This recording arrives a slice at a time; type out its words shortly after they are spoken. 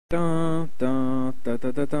Dun, dun, dun,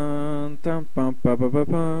 dun, dun, dun, dun, bum, ba, ba, ba,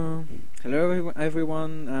 ba. Hello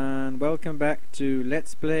everyone and welcome back to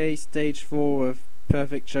Let's Play Stage 4 of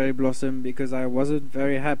Perfect Cherry Blossom, because I wasn't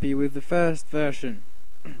very happy with the first version.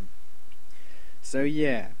 So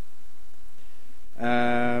yeah,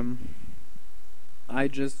 I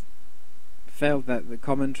just felt that the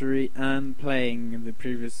commentary and playing in the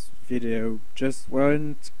previous video just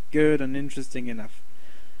weren't good and interesting enough.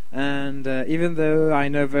 And even though I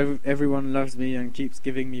know everyone loves me and keeps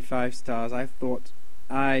giving me 5 stars, I thought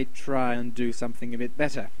I'd try and do something a bit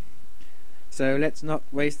better. So let's not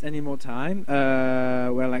waste any more time.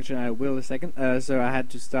 Well, actually I will a second. So I had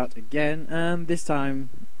to start again, and this time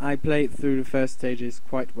I played through the first stages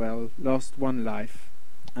quite well, lost 1 life,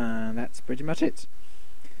 and that's pretty much it.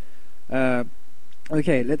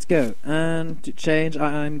 Okay, let's go. And to change,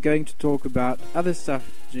 I'm going to talk about other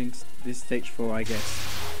stuff during this stage 4, I guess.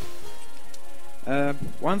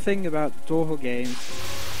 One thing about Toho games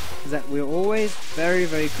is that we're always very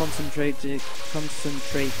concentrated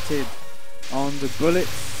on the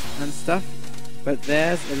bullets and stuff, but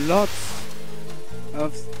there's a lot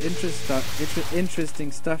of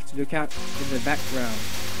interesting stuff to look at in the background.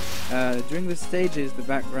 During the stages, the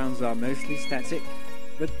backgrounds are mostly static,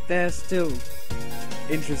 but they're still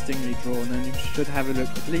interestingly drawn, and you should have a look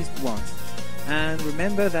at least once. And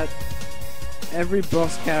remember that every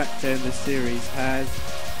boss character in the series has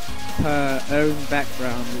her own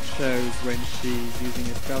background, which shows when she's using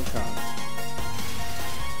a spell card.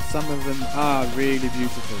 Some of them are really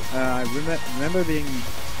beautiful. I remember being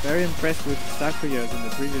very impressed with Sakuya's in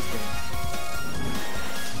the previous game.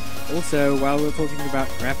 Also, while we're talking about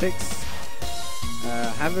graphics,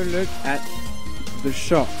 have a look at the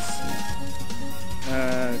shots.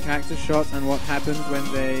 Character shots and what happens when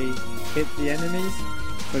they hit the enemies.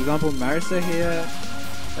 For example, Marisa here,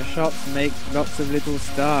 her shots make lots of little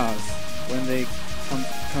stars when they come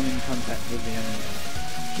in contact with the enemy.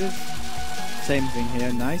 Just same thing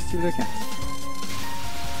here, nice to look at.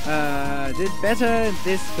 Did better in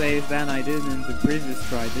this place than I did in the previous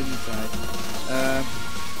try, didn't I?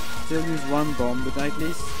 Still used 1 bomb, but at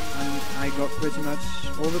least I got pretty much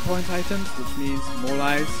all the point items, which means more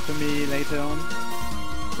lives for me later on,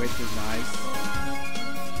 which is nice.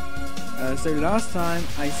 So last time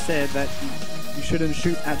I said that you shouldn't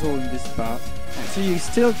shoot at all in this part. Actually, you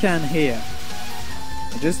still can here.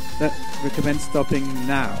 I just recommend stopping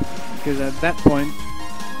now, because at that point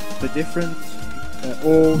the different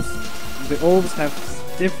orbs have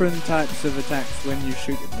different types of attacks when you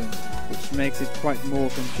shoot at them, which makes it quite more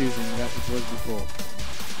confusing than it was before.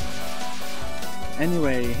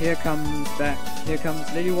 Anyway, here comes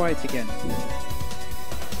Lily White again.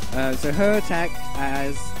 So her attack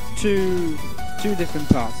has two different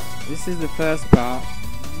parts. This is the first part,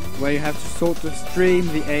 where you have to sort of stream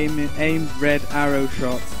the aimed red arrow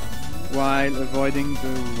shots while avoiding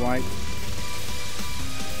the white,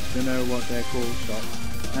 don't know what they're called,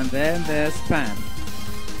 shots. And then there's spam.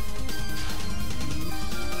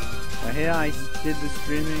 Here I did the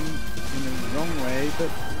streaming in the wrong way,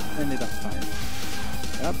 but ended up fine.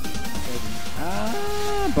 Up,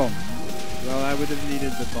 bomb. Well, I would have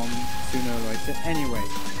needed the bomb sooner or later anyway.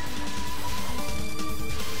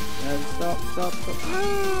 Stop. Yeah.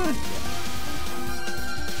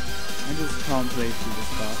 I just can't play through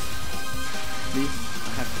this part. At least I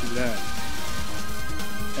have to learn.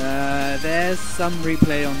 There's some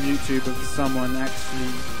replay on YouTube of someone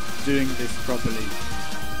actually doing this properly.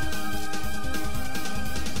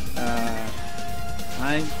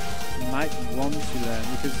 I might want to learn,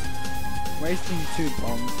 because wasting 2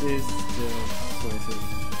 bombs is still sort of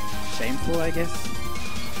shameful, I guess.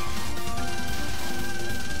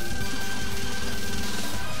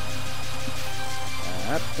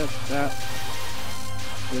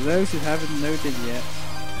 For those who haven't noted yet,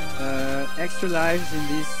 extra lives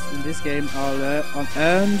in this game are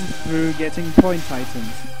earned through getting point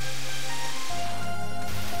items,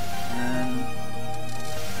 and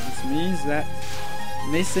this means that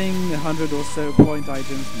missing 100 or so point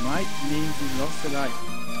items might mean you lost a life.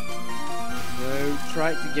 So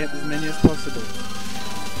try to get as many as possible.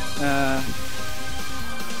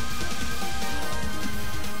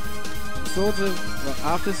 Well,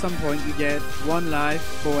 after some point you get 1 life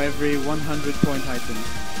for every 100 point items.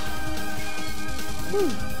 Woo,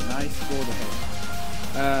 nice score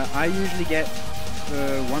ahead. I usually get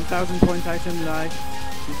 1000 point item life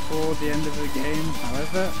before the end of the game.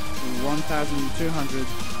 However, 1200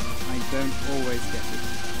 I don't always get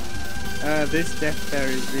it. This death fair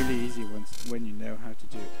is really easy when you know how to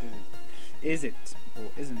do it, isn't it? Or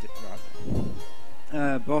isn't it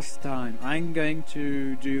rather? Boss time. I'm going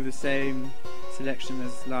to do the same selection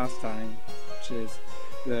as last time, which is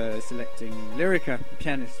selecting Lyrica, the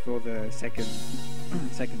pianist, for the second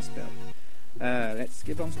spell. Let's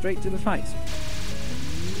skip on straight to the fight.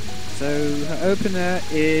 So her opener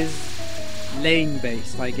is lane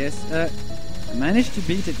based, I guess. I managed to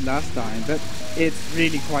beat it last time, but it's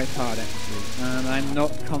really quite hard actually, and I'm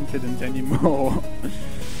not confident anymore.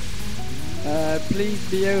 Please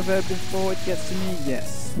be over before it gets to me.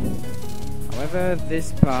 Yes. However,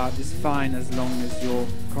 this part is fine as long as you're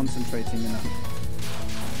concentrating enough.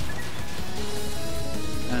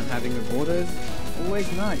 And having the borders, always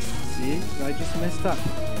nice. See, I just messed up.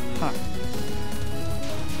 Ha.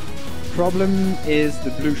 Problem is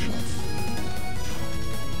the blue shots.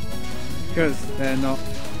 Because they're not...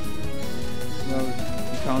 well,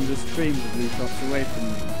 you can't just stream the blue shots away from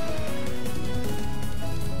you.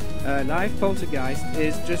 Live Poltergeist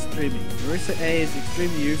is just streaming. Marissa A is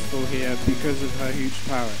extremely useful here because of her huge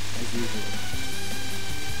power, as usual.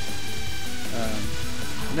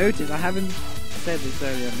 Notice, I haven't said this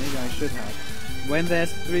earlier, maybe I should have. When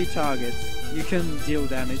there's 3 targets, you can deal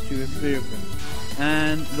damage to the 3 of them.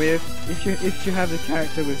 And if you have a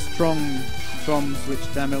character with strong bombs which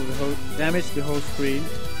damage the whole screen,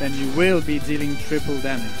 then you will be dealing triple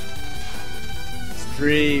damage.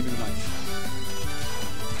 Extremely nice.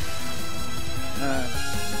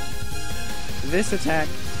 This attack,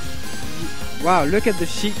 wow, look at the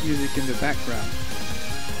sheet music in the background.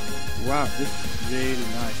 Wow, this is really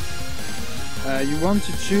nice. You want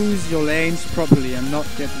to choose your lanes properly and not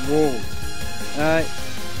get walled.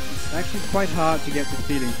 It's actually quite hard to get the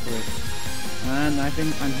feeling for it, and I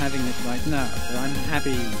think I'm having it right now, so I'm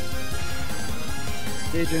happy.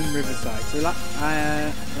 Stygian Riverside. So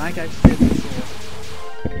like I've said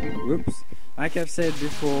before, whoops, like I've said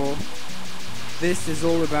before, this is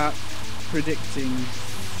all about predicting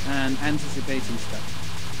and anticipating stuff.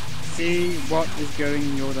 See what is going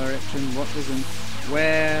in your direction, what isn't,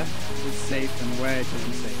 where is safe and where it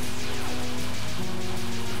isn't safe.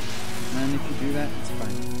 And if you do that, it's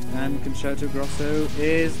fine. And Concerto Grosso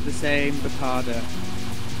is the same but harder.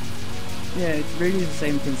 Yeah, it's really the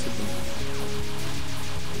same principle.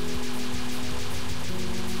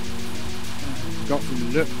 Got to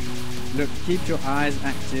look, keep your eyes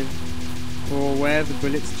active for where the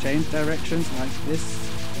bullets change directions, like this.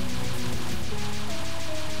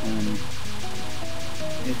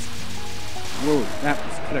 It's... whoa, that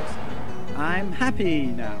was close. I'm happy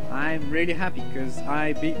now. I'm really happy because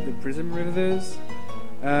I beat the Prism Rivers,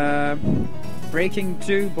 breaking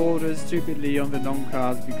 2 borders stupidly on the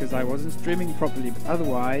non-cards because I wasn't streaming properly, but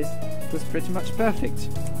otherwise it was pretty much perfect.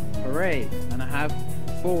 Hooray! And I have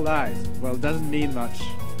 4 lives. Well, it doesn't mean much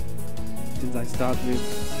since I started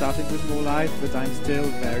with more lives, but I'm still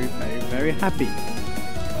very, very, very happy.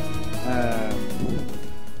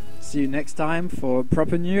 See you next time for a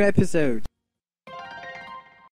proper new episode.